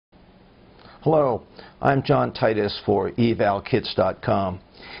Hello, I'm Jon Titus for evalkits.com.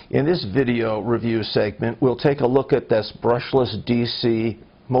 In this video review segment, we'll take a look at this brushless DC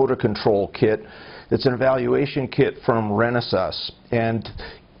motor control kit. It's an evaluation kit from Renesas, and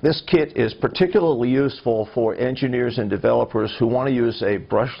this kit is particularly useful for engineers and developers who want to use a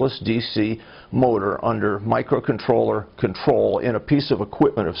brushless DC motor under microcontroller control in a piece of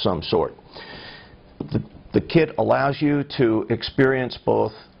equipment of some sort. The kit allows you to experience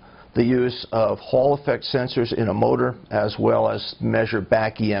both the use of Hall effect sensors in a motor as well as measure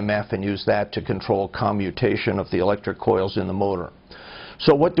back EMF and use that to control commutation of the electric coils in the motor.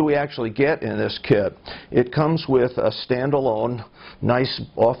 So what do we actually get in this kit? It comes with a standalone, nice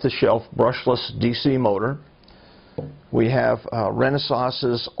off-the-shelf brushless DC motor. We have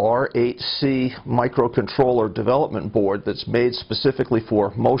Renesas R8C microcontroller development board that's made specifically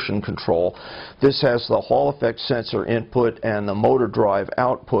for motion control. This has the Hall effect sensor input and the motor drive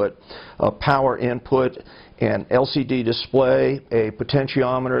output, a power input, an LCD display, a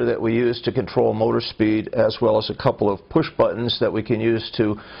potentiometer that we use to control motor speed, as well as a couple of push buttons that we can use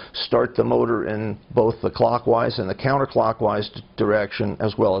to start the motor in both the clockwise and the counterclockwise direction,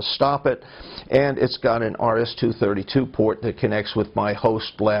 as well as stop it. And it's got an RS-232 port that connects with my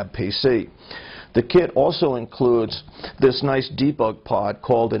host lab PC. The kit also includes this nice debug pod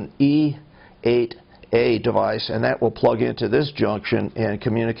called an E8a device, and that will plug into this junction and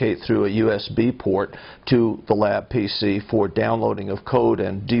communicate through a USB port to the lab PC for downloading of code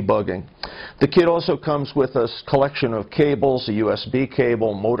and debugging. The kit also comes with a collection of cables, a USB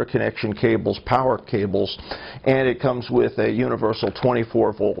cable, motor connection cables, power cables, and it comes with a universal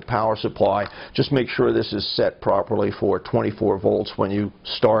 24-volt power supply. Just make sure this is set properly for 24 volts when you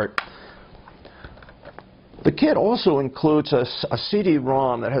start. The kit also includes a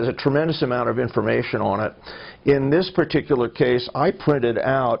CD-ROM that has a tremendous amount of information on it. In this particular case, I printed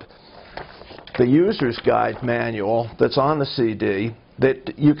out the user's guide manual that's on the CD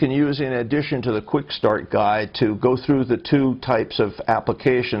that you can use in addition to the quick start guide to go through the two types of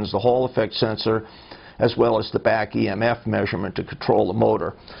applications, the Hall effect sensor as well as the back EMF measurement to control the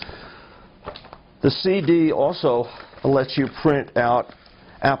motor. The CD also lets you print out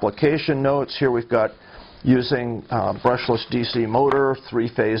application notes. Here we've got using brushless DC motor,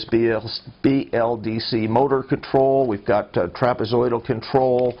 three-phase BLDC motor control. We've got trapezoidal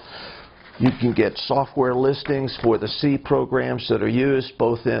control. You can get software listings for the C programs that are used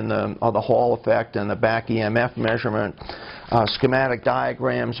both in the Hall effect and the back EMF measurement. Schematic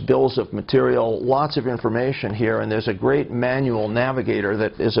diagrams, bills of material, lots of information here, and there's a great manual navigator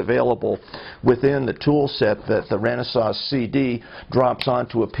that is available within the tool set that the Renesas CD drops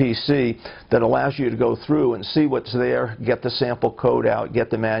onto a PC that allows you to go through and see what's there, get the sample code out, get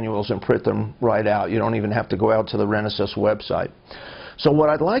the manuals and print them right out. You don't even have to go out to the Renesas website. So what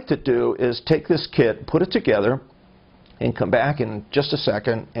I'd like to do is take this kit, put it together, and come back in just a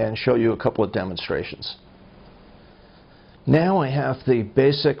second and show you a couple of demonstrations. Now I have the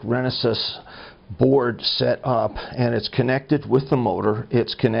basic Renesas board set up, and it's connected with the motor.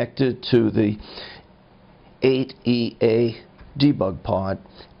 It's connected to the E8a debug pod,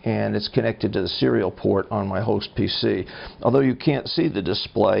 and it's connected to the serial port on my host PC. Although you can't see the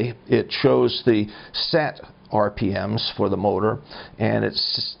display, it shows the set RPMs for the motor, and it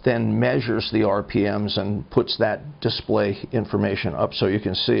then measures the RPMs and puts that display information up so you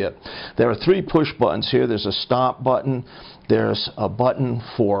can see it. There are three push buttons here. There's a stop button, there's a button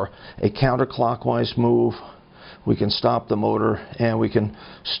for a counterclockwise move. We can stop the motor and we can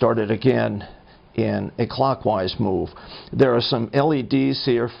start it again in a clockwise move. There are some LEDs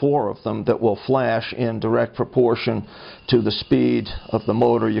here, 4 of them, that will flash in direct proportion to the speed of the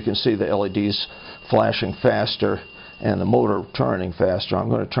motor. You can see the LEDs flashing faster and the motor turning faster. I'm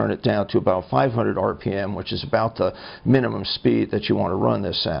going to turn it down to about 500 RPM, which is about the minimum speed that you want to run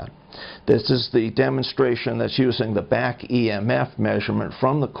this at. This is the demonstration that's using the back EMF measurement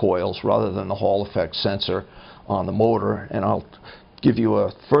from the coils rather than the Hall effect sensor on the motor, and I'll give you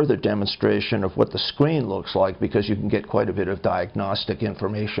a further demonstration of what the screen looks like because you can get quite a bit of diagnostic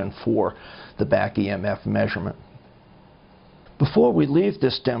information for the back EMF measurement. Before we leave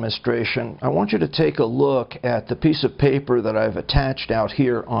this demonstration, I want you to take a look at the piece of paper that I've attached out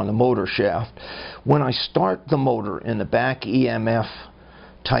here on the motor shaft. When I start the motor in the back EMF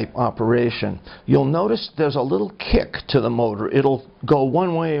type operation, you'll notice there's a little kick to the motor. It'll go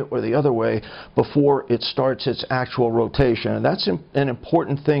one way or the other way before it starts its actual rotation, and that's an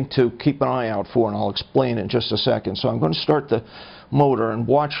important thing to keep an eye out for, and I'll explain in just a second. So I'm going to start the motor and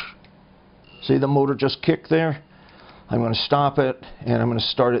watch. See the motor just kick there? I'm going to stop it and I'm going to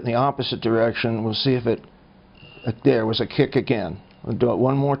start it in the opposite direction. We'll see if there was a kick again. We'll do it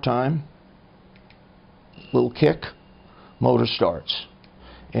one more time. little kick, motor starts.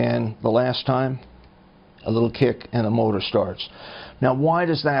 And the last time, a little kick and the motor starts. Now why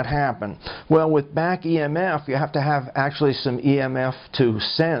does that happen? Well, with back EMF you have to have actually some EMF to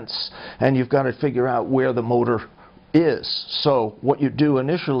sense, and you've got to figure out where the motor is. So what you do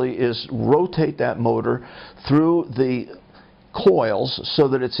initially is rotate that motor through the coils so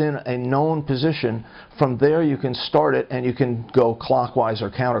that it's in a known position. From there you can start it and you can go clockwise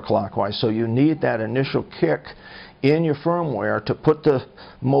or counterclockwise. So you need that initial kick in your firmware to put the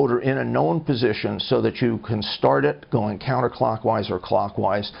motor in a known position so that you can start it going counterclockwise or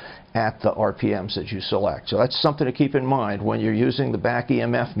clockwise at the RPMs that you select. So that's something to keep in mind when you're using the back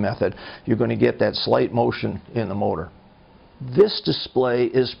EMF method. You're going to get that slight motion in the motor. This display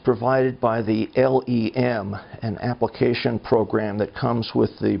is provided by the LEM, an application program that comes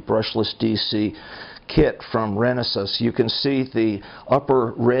with the brushless DC kit from Renesas. You can see the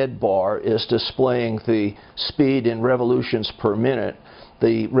upper red bar is displaying the speed in revolutions per minute.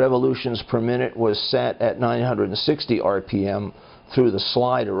 The revolutions per minute was set at 960 RPM through the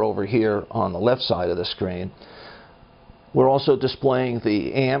slider over here on the left side of the screen. We're also displaying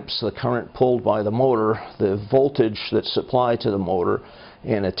the amps, the current pulled by the motor, the voltage that's supplied to the motor,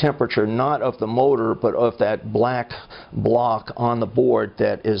 and a temperature not of the motor but of that black block on the board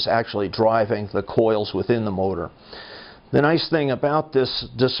that is actually driving the coils within the motor. The nice thing about this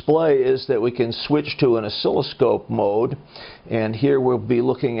display is that we can switch to an oscilloscope mode, and here we'll be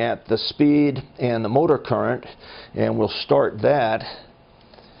looking at the speed and the motor current, and we'll start that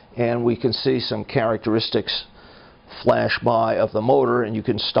and we can see some characteristics flash by of the motor, and you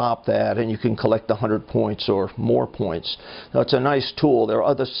can stop that and you can collect 100 points or more points. Now, it's a nice tool. There are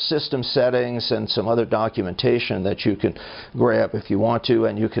other system settings and some other documentation that you can grab if you want to,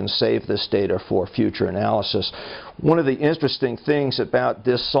 and you can save this data for future analysis. One of the interesting things about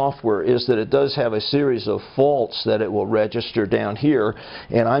this software is that it does have a series of faults that it will register down here,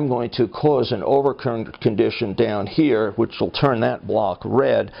 and I'm going to cause an overcurrent condition down here which will turn that block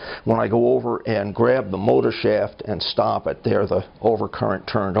red when I go over and grab the motor shaft and stop it. There the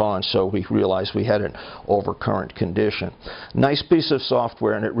overcurrent turned on, so we realized we had an overcurrent condition. Nice piece of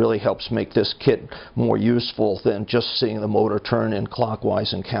software, and it really helps make this kit more useful than just seeing the motor turn in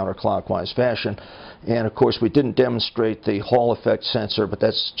clockwise and counterclockwise fashion. And of course we didn't demonstrate the Hall effect sensor, but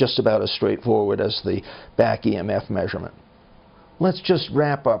that's just about as straightforward as the back EMF measurement. Let's just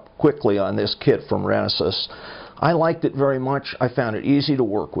wrap up quickly on this kit from Renesas. I liked it very much. I found it easy to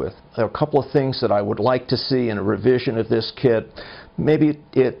work with. There are a couple of things that I would like to see in a revision of this kit. Maybe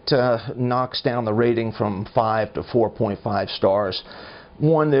it knocks down the rating from 5 to 4.5 stars.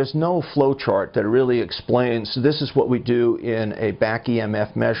 One, there's no flow chart that really explains this is what we do in a back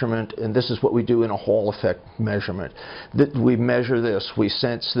EMF measurement and this is what we do in a Hall effect measurement. We measure this, we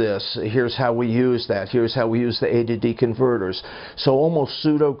sense this, here's how we use that, here's how we use the A to D converters. So almost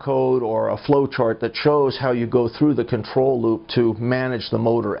pseudocode or a flow chart that shows how you go through the control loop to manage the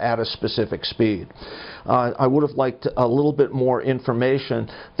motor at a specific speed. I would have liked a little bit more information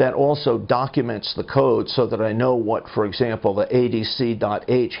that also documents the code so that I know what, for example, the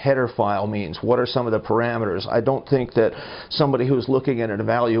ADC.H header file means. What are some of the parameters? I don't think that somebody who's looking at an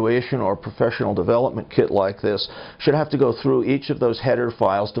evaluation or professional development kit like this should have to go through each of those header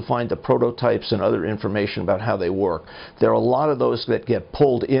files to find the prototypes and other information about how they work. There are a lot of those that get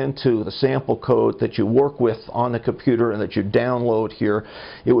pulled into the sample code that you work with on the computer and that you download here.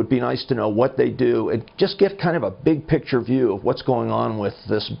 It would be nice to know what they do and just get kind of a big picture view of what's going on with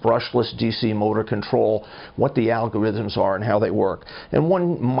this brushless DC motor control, what the algorithms are and how they work. And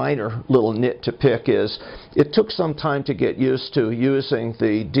one minor little nit to pick is it took some time to get used to using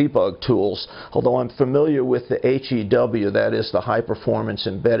the debug tools. Although I'm familiar with the HEW, that is the High Performance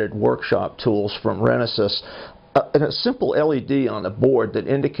Embedded Workshop tools from Renesas, and a simple LED on the board that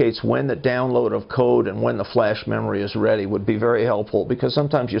indicates when the download of code and when the flash memory is ready would be very helpful, because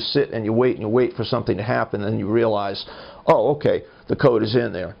sometimes you sit and you wait for something to happen and you realize, oh, okay, the code is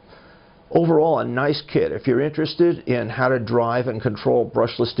in there. Overall, a nice kit. If you're interested in how to drive and control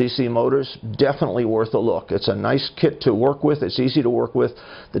brushless DC motors, definitely worth a look. It's a nice kit to work with. It's easy to work with.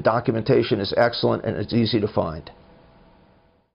 The documentation is excellent and it's easy to find.